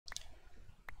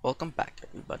Welcome back,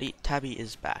 everybody. Tabby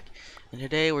is back, and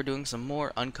today we're doing some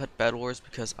more Uncut Bedwars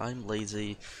because I'm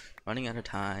lazy, running out of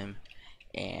time,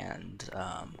 and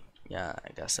yeah, I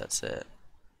guess that's it.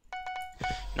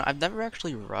 I've never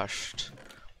actually rushed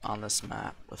on this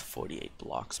map with 48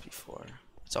 blocks before.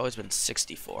 It's always been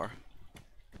 64.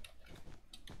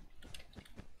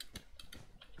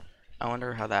 I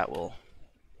wonder how that will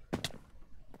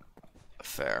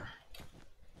fare.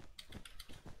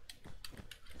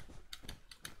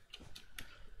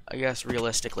 I guess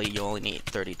realistically you only need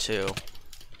 32.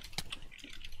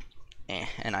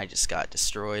 And I just got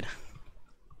destroyed.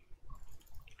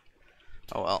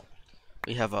 Oh well.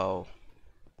 We have a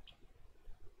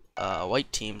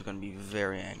white team's gonna be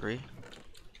very angry.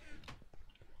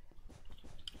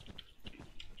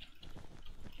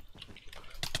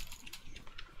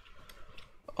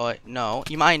 Oh no,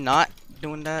 you mind not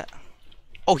doing that?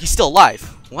 Oh, he's still alive.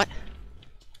 What?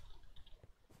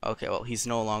 Okay, well he's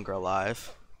no longer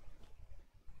alive.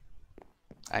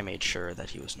 I made sure that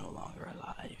he was no longer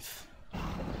alive.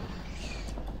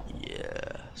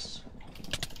 Yes.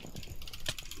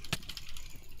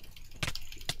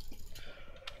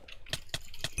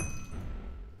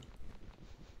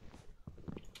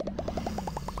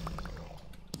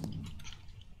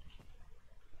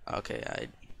 Okay,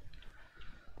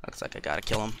 looks like I gotta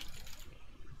kill him.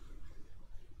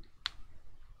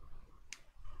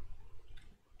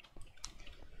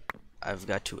 I've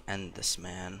got to end this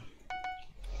man.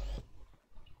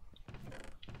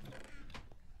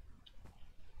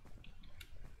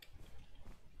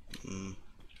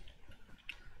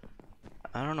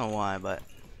 I don't know why, but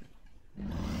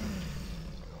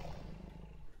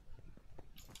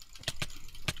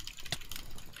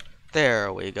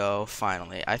there we go,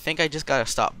 finally. I think I just gotta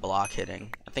stop block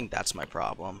hitting. I think that's my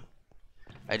problem.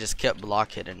 I just kept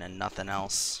block hitting and nothing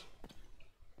else.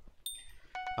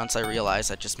 Once I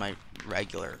realized that just my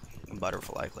regular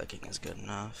butterfly clicking is good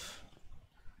enough,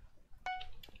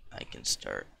 I can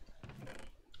start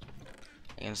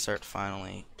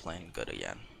finally playing good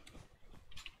again.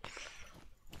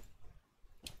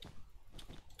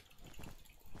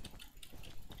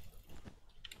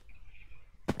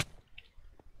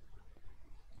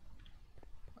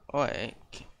 Oh, wait,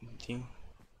 do you...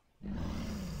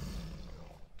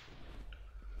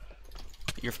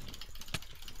 You're...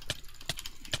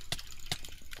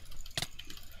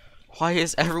 Why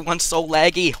is everyone so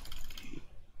laggy?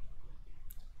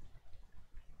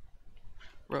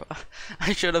 Bro,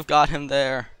 I should have got him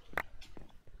there.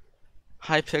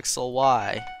 Hypixel,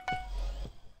 why?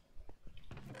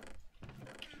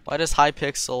 Why does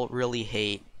Hypixel really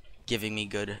hate giving me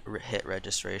good hit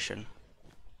registration?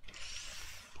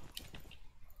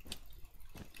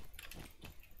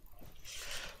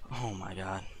 Oh my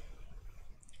god.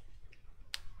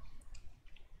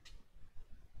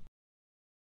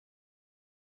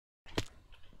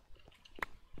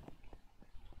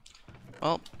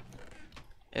 Well,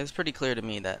 it's pretty clear to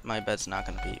me that my bed's not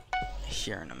going to be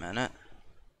here in a minute.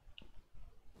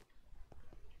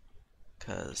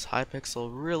 Because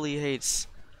Hypixel really hates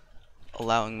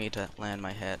allowing me to land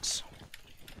my hits.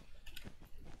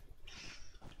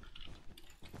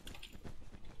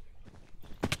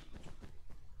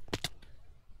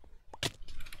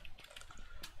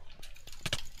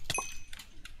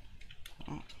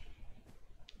 Oh.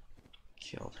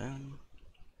 Killed him.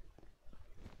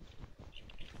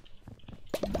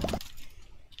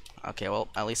 Okay, well,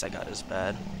 at least I got his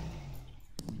bed.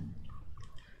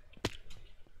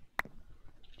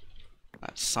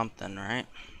 That's something, right?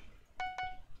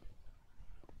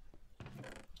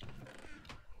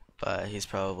 But he's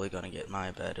probably gonna get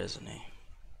my bed, isn't he?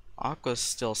 Aqua's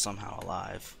still somehow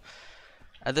alive.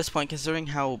 At this point, considering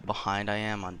how behind I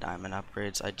am on diamond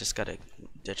upgrades, I just gotta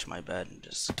ditch my bed and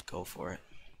just go for it.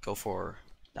 Go for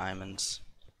diamonds.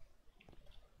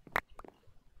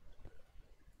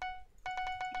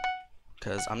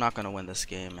 Because I'm not gonna win this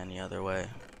game any other way.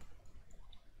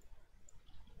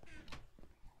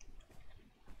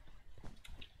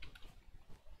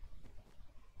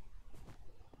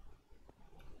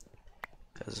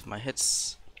 Because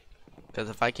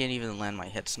if I can't even land my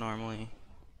hits normally,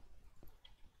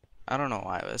 I don't know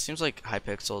why, but it seems like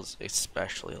Hypixel's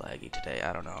especially laggy today.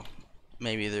 I don't know.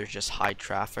 Maybe there's just high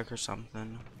traffic or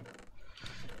something.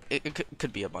 It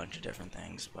could be a bunch of different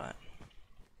things, but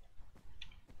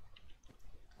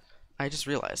I just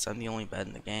realized I'm the only bed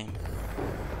in the game.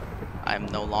 I'm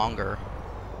no longer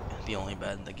the only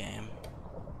bed in the game.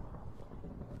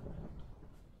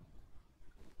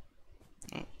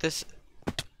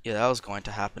 Yeah, that was going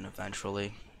to happen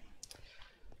eventually.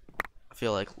 I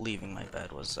feel like leaving my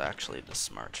bed was actually the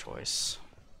smart choice.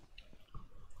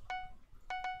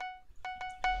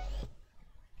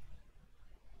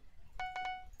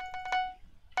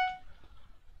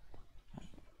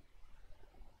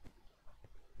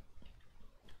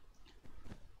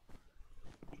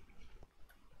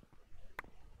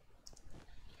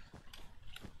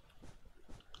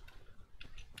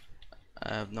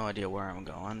 I have no idea where I'm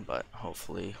going, but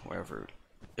hopefully wherever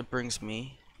it brings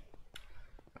me,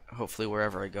 hopefully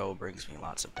wherever I go brings me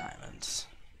lots of diamonds.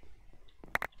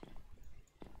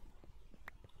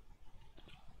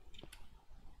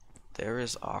 There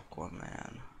is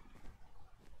Aquaman.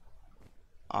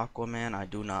 Aquaman I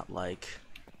do not like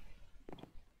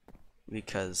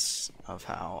because of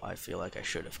how I feel like I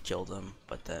should have killed him,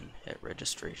 but then hit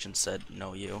registration said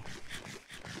no you.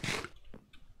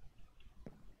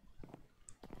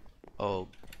 Oh,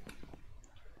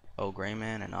 Gray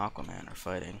Man and Aquaman are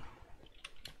fighting.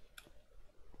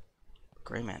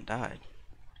 Gray Man died.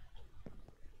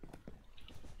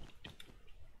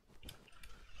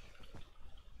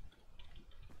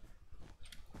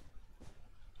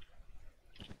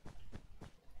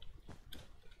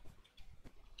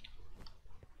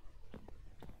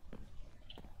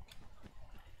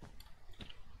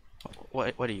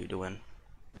 What are you doing?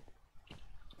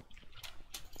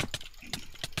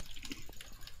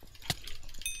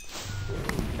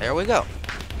 There we go.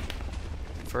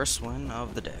 First win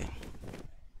of the day.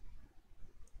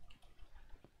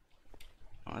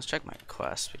 Well, let's check my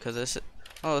quest because this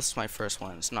is my first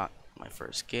one. It's not my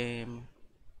first game.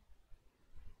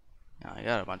 Now, I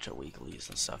got a bunch of weeklies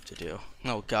and stuff to do.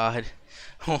 Oh god.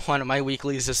 One of my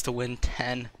weeklies is to win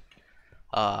 10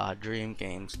 dream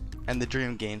games. And the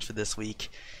dream games for this week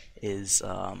is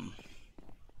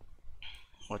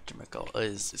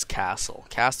is Castle.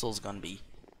 Castle's gonna be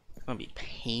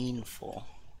painful.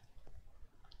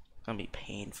 It's gonna be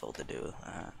painful to do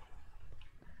that.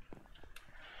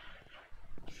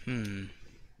 I'm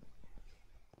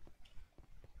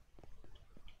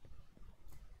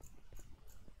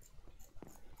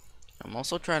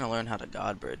also trying to learn how to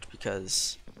God bridge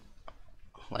because,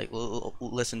 like,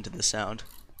 listen to the sound.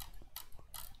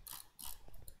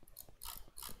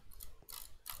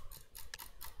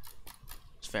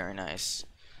 It's very nice.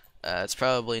 It's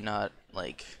probably not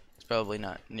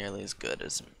nearly as good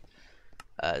as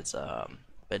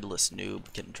Bedless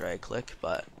Noob can drag click,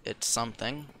 but it's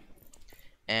something.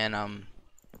 And I'm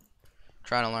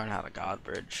trying to learn how to God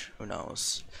bridge. Who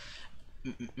knows?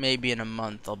 Maybe in a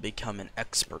month I'll become an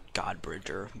expert God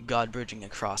bridger, God bridging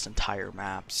across entire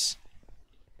maps.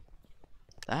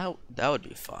 That would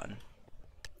be fun.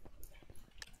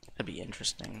 That'd be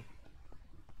interesting.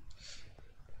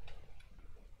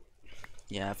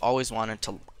 Yeah, I've always wanted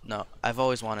to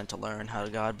learn how to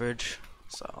God bridge,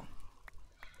 so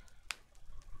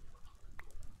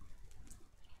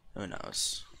who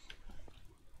knows.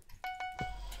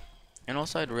 And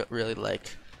also I'd really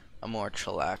like a more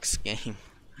chillax game.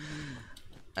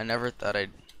 I never thought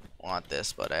I'd want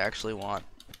this, but I actually want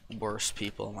worse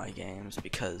people in my games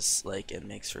because, like, it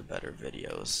makes for better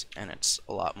videos and it's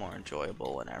a lot more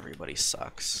enjoyable when everybody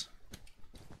sucks.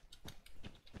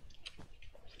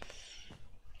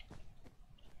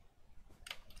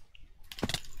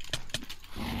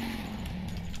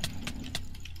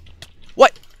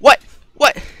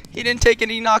 What? He didn't take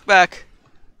any knockback.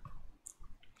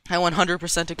 I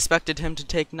 100% expected him to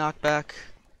take knockback.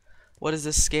 What is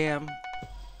this scam?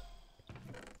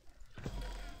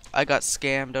 I got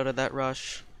scammed out of that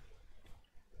rush.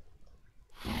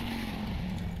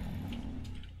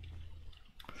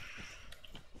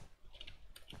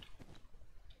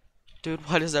 Dude,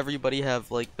 why does everybody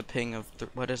have, like, the ping of...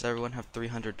 why does everyone have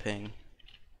 300 ping?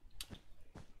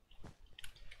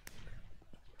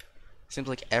 Seems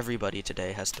like everybody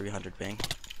today has 300 ping.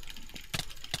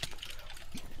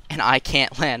 And I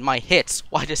can't land my hits.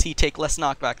 Why does he take less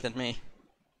knockback than me?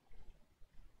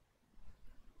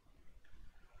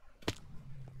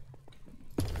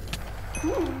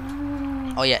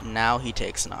 Oh yeah, now he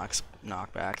takes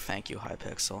knockback. Thank you,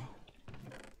 Hypixel.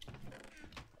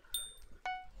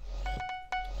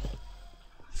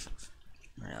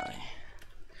 Really.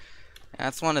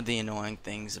 That's one of the annoying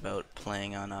things about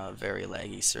playing on a very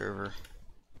laggy server.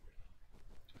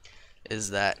 Is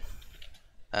that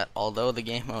although the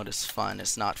game mode is fun,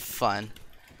 it's not fun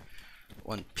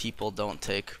when people don't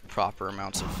take proper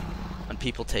amounts of... when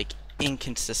people take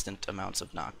inconsistent amounts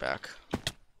of knockback.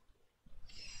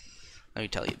 Let me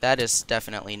tell you, that is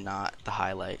definitely not the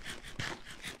highlight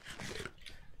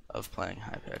of playing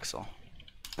Hypixel.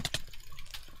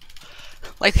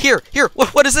 Like, here,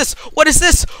 what is this? What is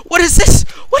this? What is this?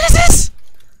 What is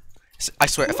this? I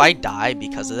swear, if I die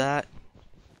because of that,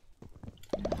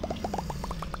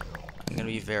 I'm gonna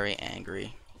be very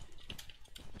angry.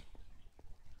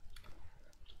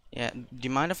 Yeah, do you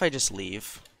mind if I just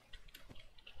leave?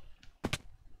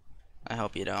 I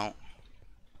hope you don't.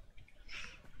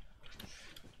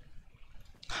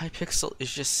 Hypixel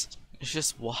is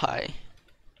just why?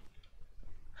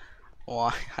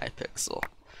 Why Hypixel?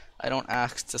 I don't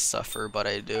ask to suffer, but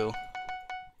I do.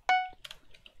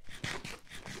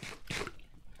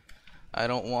 I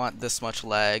don't want this much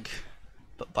lag,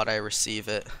 but I receive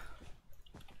it.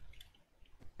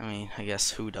 I mean, I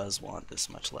guess who does want this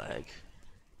much lag?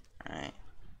 Alright.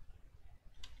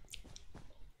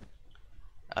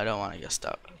 I don't want to get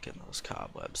stuck in those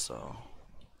cobwebs, so...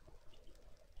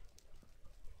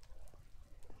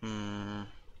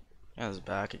 Yeah, his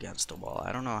back against the wall.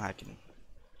 I don't know how I can...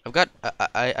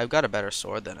 I've got a better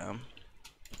sword than him.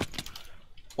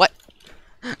 What?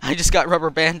 I just got rubber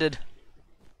banded.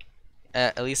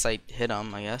 At least I hit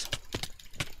him, I guess.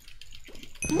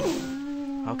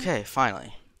 Okay,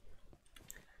 finally.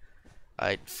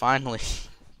 I finally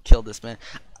killed this man.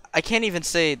 I can't even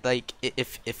say like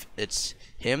if it's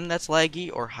him that's laggy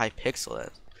or Hypixel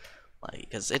is, like,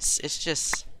 because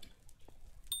it's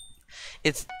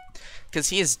because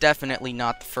he is definitely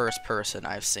not the first person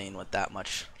I've seen with that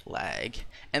much lag.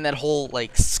 And that whole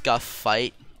like scuff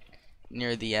fight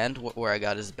near the end where I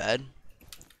got his bed.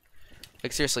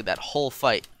 Like seriously, that whole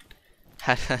fight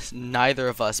had neither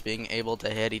of us being able to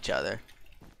hit each other.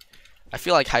 I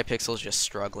feel like Hypixel's just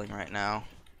struggling right now.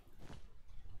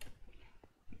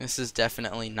 This is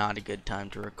definitely not a good time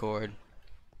to record.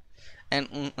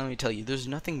 And let me tell you, there's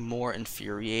nothing more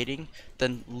infuriating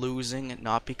than losing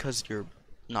not because you're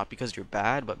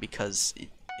bad, but because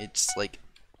it's like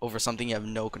over something you have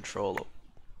no control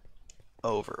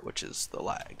over, which is the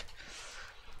lag.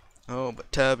 Oh,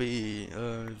 but Tabby,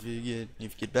 if you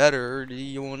get better,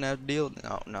 you won't have to deal.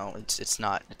 No, it's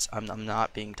not. I'm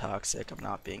not being toxic. I'm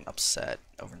not being upset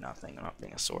over nothing. I'm not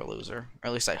being a sore loser, or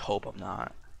at least I hope I'm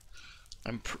not.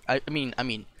 I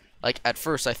mean, like at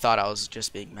first I thought I was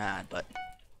just being mad, but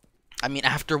I mean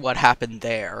after what happened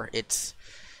there, it's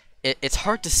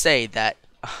hard to say that.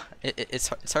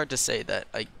 It's hard to say that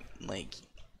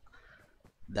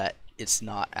that it's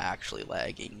not actually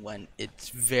lagging when it's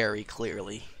very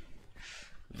clearly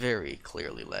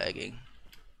lagging.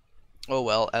 Oh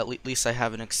well, at least I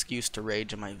have an excuse to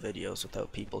rage in my videos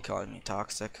without people calling me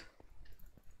toxic.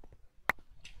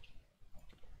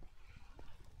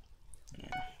 Yeah.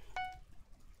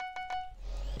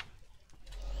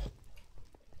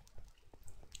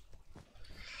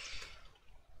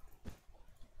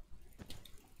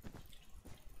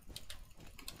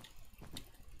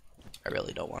 I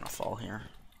really don't want to fall here.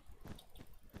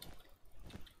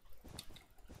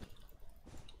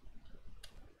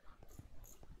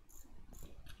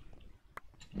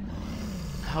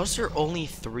 How's there only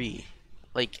 3?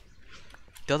 Like,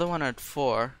 the other one had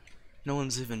 4. No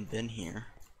one's even been here.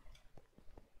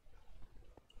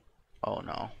 Oh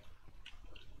no.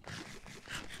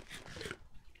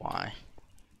 Why?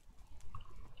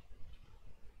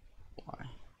 Why?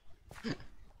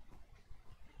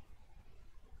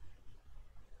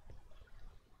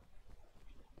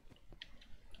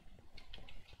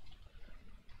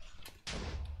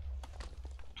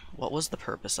 What was the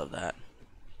purpose of that?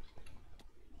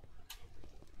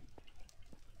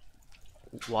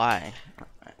 Why?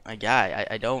 Yeah,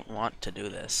 I don't want to do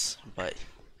this, but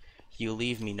you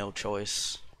leave me no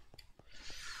choice.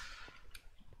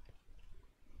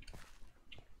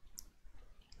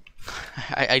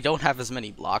 I don't have as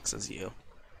many blocks as you.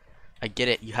 I get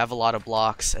it, you have a lot of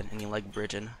blocks and you like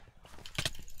bridging.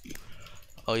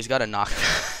 Oh, he's got a knock.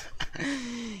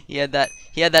 He had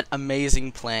that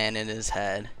amazing plan in his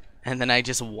head, and then I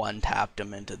just one-tapped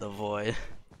him into the void.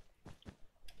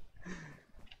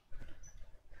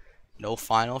 No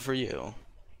final for you.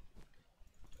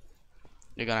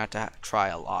 You're gonna have to try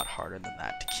a lot harder than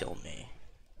that to kill me.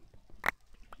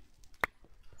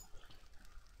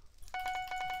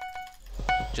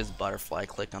 Just butterfly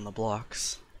click on the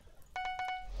blocks.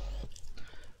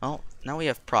 Well, now we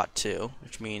have Prot 2,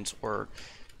 which means we're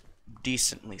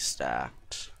decently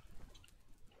stacked.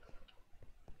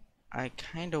 I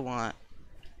kinda want,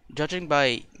 judging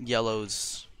by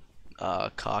Yellow's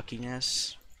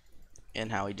cockiness and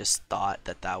how he just thought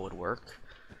that that would work,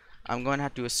 I'm going to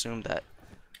have to assume that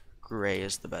Gray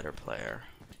is the better player,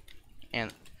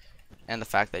 and the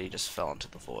fact that he just fell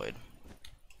into the void.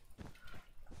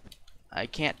 I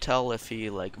can't tell if he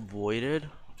like voided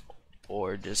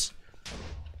or just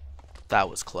that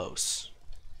was close.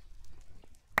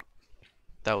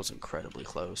 That was incredibly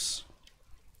close.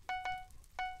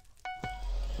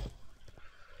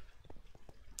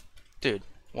 Dude,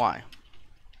 why?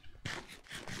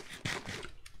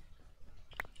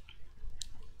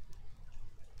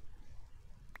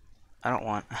 I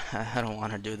don't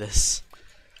want to do this.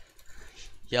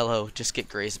 Yellow, just get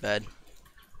Gray's bed,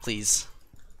 please.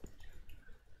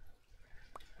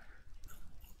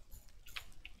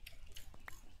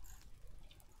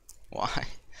 Why?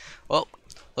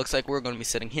 Looks like we're going to be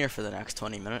sitting here for the next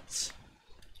 20 minutes.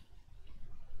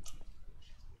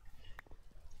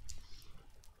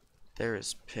 There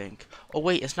is pink. Oh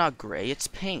wait, it's not gray, it's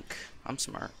pink. I'm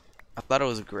smart. I thought it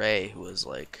was gray who was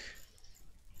like...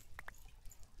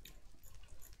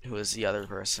 who was the other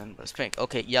person, but it's pink.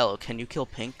 Okay, yellow, can you kill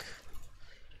pink?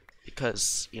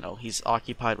 Because, you know, he's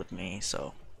occupied with me,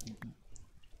 so...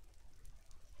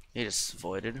 He just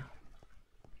voided.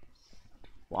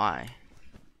 Why?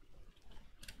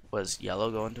 Was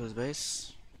yellow going to his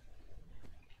base?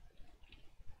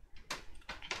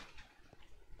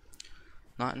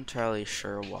 Not entirely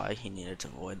sure why he needed to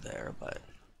void there, but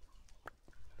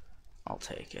I'll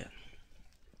take it.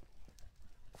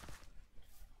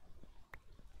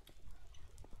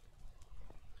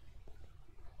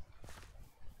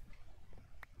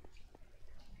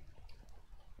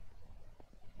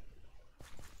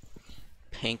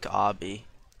 Pink obby.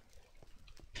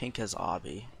 Pink has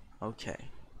obby. Okay.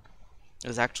 It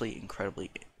was actually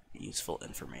incredibly useful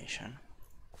information.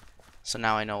 So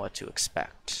now I know what to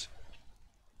expect.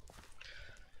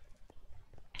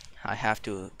 I have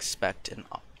to expect an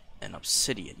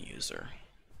obsidian user.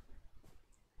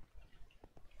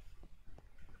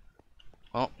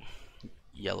 Well,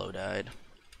 yellow died.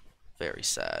 Very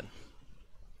sad.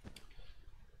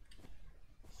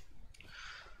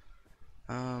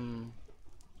 Well,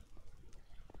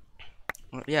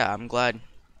 yeah, I'm glad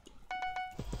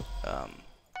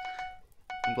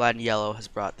yellow has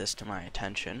brought this to my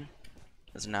attention,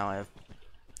 as now I have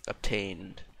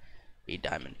obtained a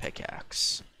diamond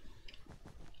pickaxe.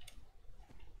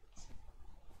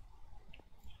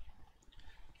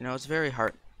 You know, it's very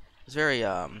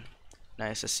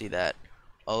nice to see that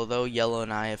although yellow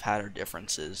and I have had our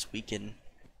differences, we can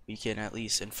at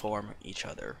least inform each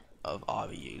other of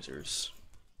obby users.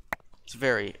 It's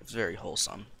very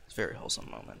wholesome. It's a very wholesome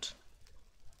moment.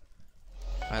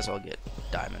 Might as well get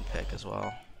diamond pick as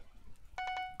well.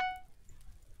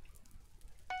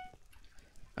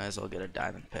 Might as well get a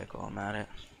diamond pick while I'm at it.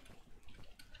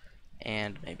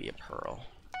 And maybe a pearl.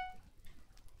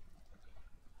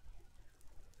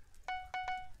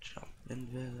 Jump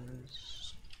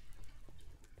invis.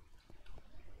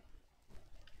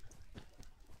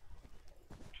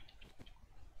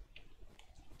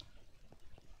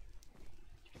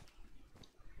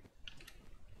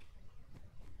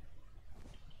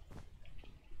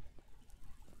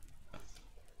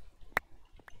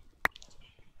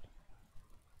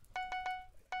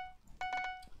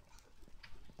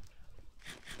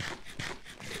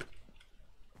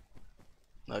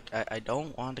 Look, I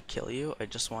don't want to kill you, I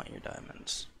just want your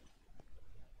diamonds.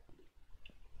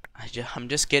 I'm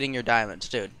just getting your diamonds,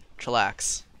 dude.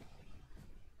 Chillax.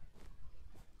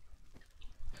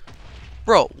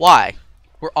 Bro, why?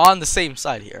 We're on the same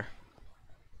side here.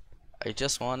 I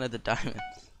just wanted the diamonds.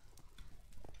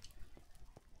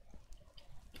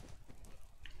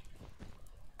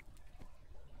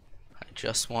 I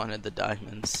just wanted the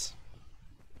diamonds.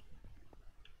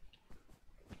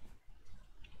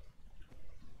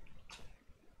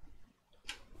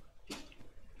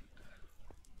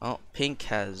 Well, pink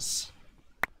has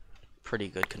pretty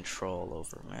good control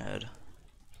over mid.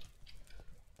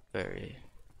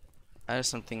 That is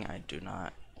something I do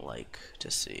not like to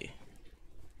see.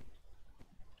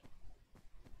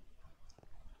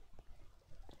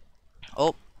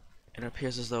 Oh, it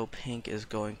appears as though pink is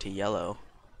going to yellow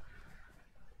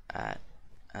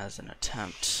as an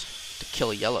attempt to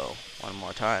kill yellow one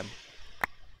more time.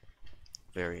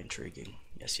 Very intriguing.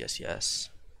 Yes, yes, yes.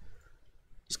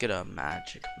 Let's get a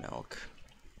magic milk.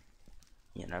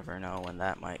 You never know when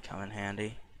that might come in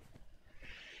handy.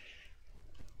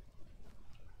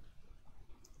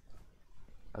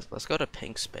 Let's go to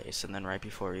pink space, and then right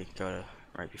before we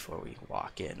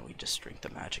walk in, we just drink the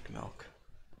magic milk.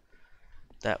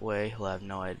 That way he'll have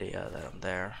no idea that I'm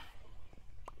there.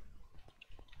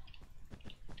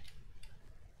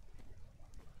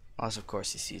 Unless of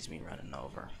course he sees me running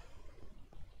over.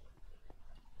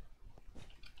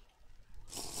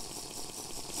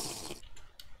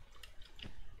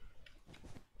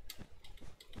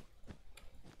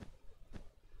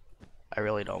 I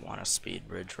really don't want a speed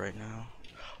bridge right now.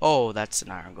 Oh, that's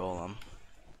an iron golem.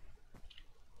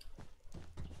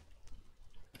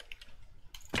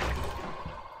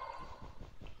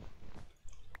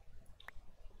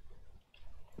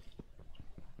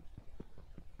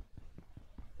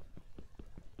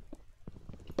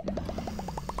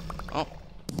 Oh,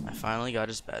 I finally got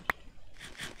his bed.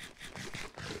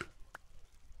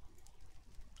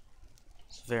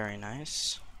 It's very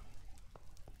nice.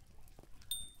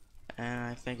 And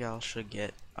I think I should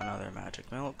get another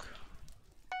magic milk.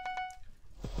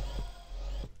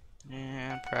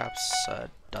 And perhaps a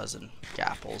dozen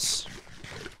gapples.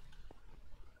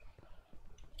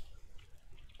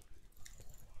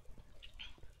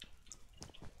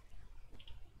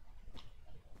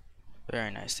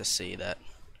 Very nice to see that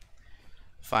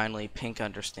finally Pink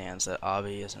understands that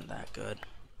Obby isn't that good.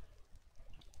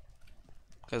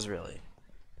 Because really,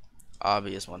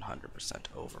 Obby is 100%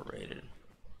 overrated.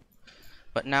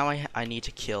 But now I need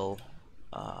to kill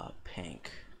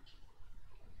Pink.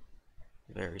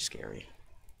 Very scary.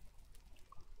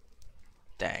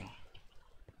 Dang.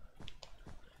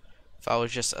 If I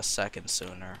was just a second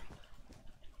sooner.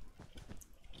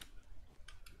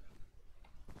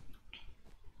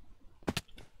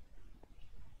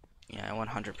 Yeah, I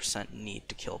 100% need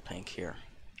to kill Pink here.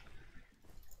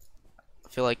 I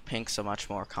feel like Pink's a much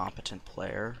more competent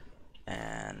player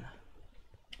than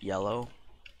Yellow.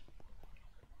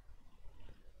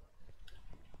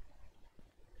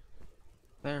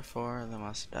 Therefore, they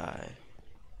must die.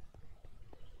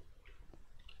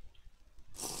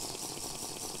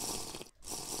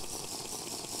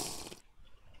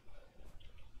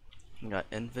 We got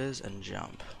Invis and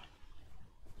Jump.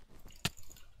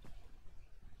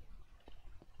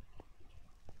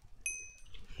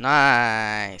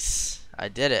 Nice! I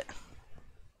did it.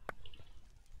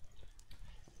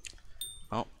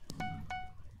 Oh.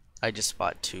 I just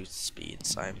bought 2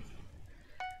 speeds. I'm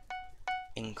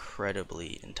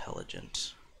incredibly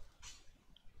intelligent.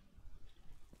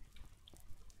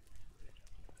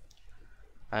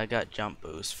 I got jump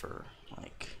boost for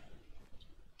like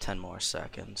 10 more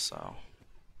seconds, so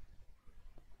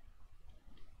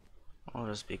I'll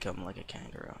just become like a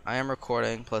kangaroo. I am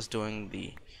recording plus doing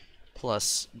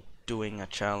a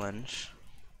challenge.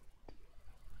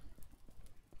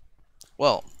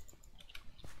 Well,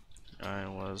 I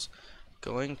was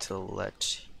going to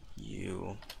let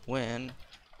you win,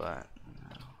 but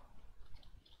no.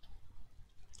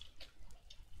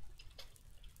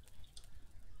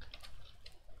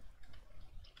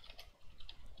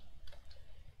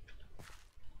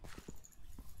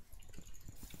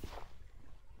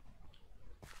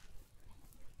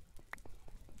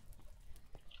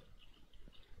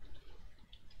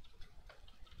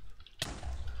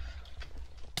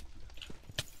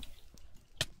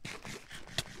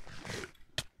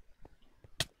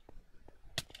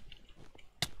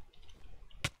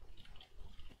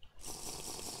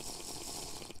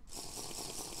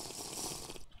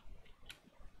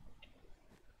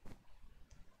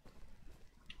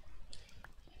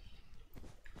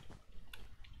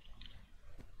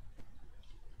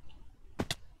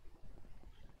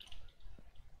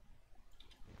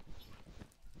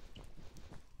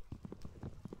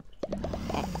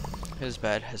 His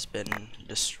bed has been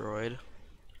destroyed.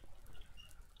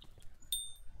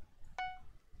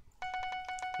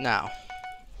 Now,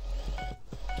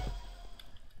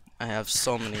 I have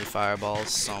so many fireballs,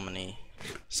 so many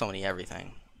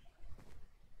everything.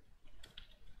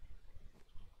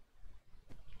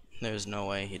 There's no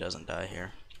way he doesn't die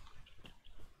here.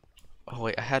 Oh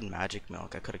wait, I had magic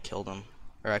milk. I could have killed him.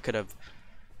 Or I could have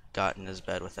gotten his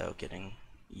bed without getting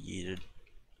yeeted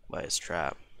by his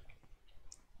trap.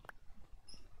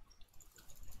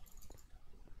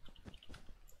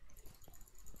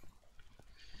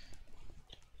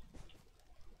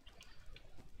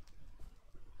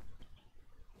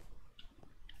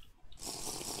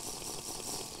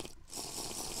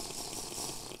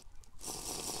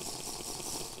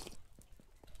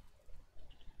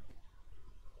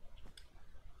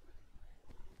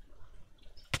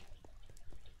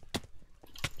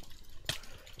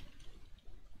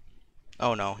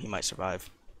 Oh no, he might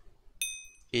survive.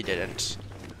 He didn't.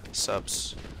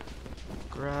 Subscribe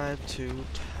to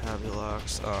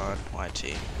Tabyelox on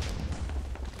YT.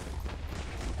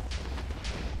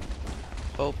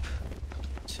 Hope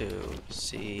to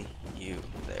see you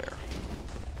there.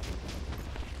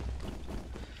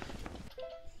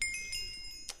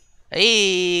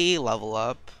 Hey, level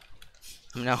up.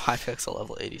 I'm now Hypixel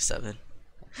level 87.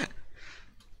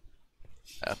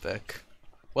 Epic.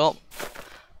 Well,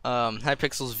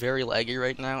 Hypixel's very laggy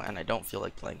right now, and I don't feel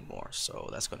like playing more, so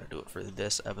that's gonna do it for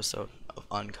this episode of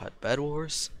Uncut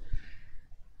Bedwars.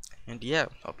 And yeah,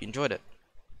 hope you enjoyed it.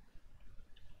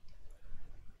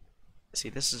 See,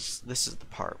 this is the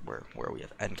part where we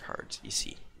have end cards. You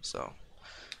see, so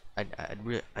I'd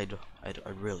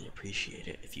really appreciate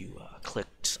it if you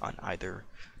clicked on either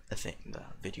the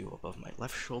video above my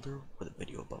left shoulder or the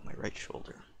video above my right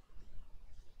shoulder.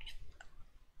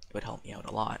 It would help me out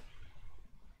a lot.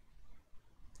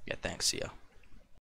 Yeah, thanks. See ya.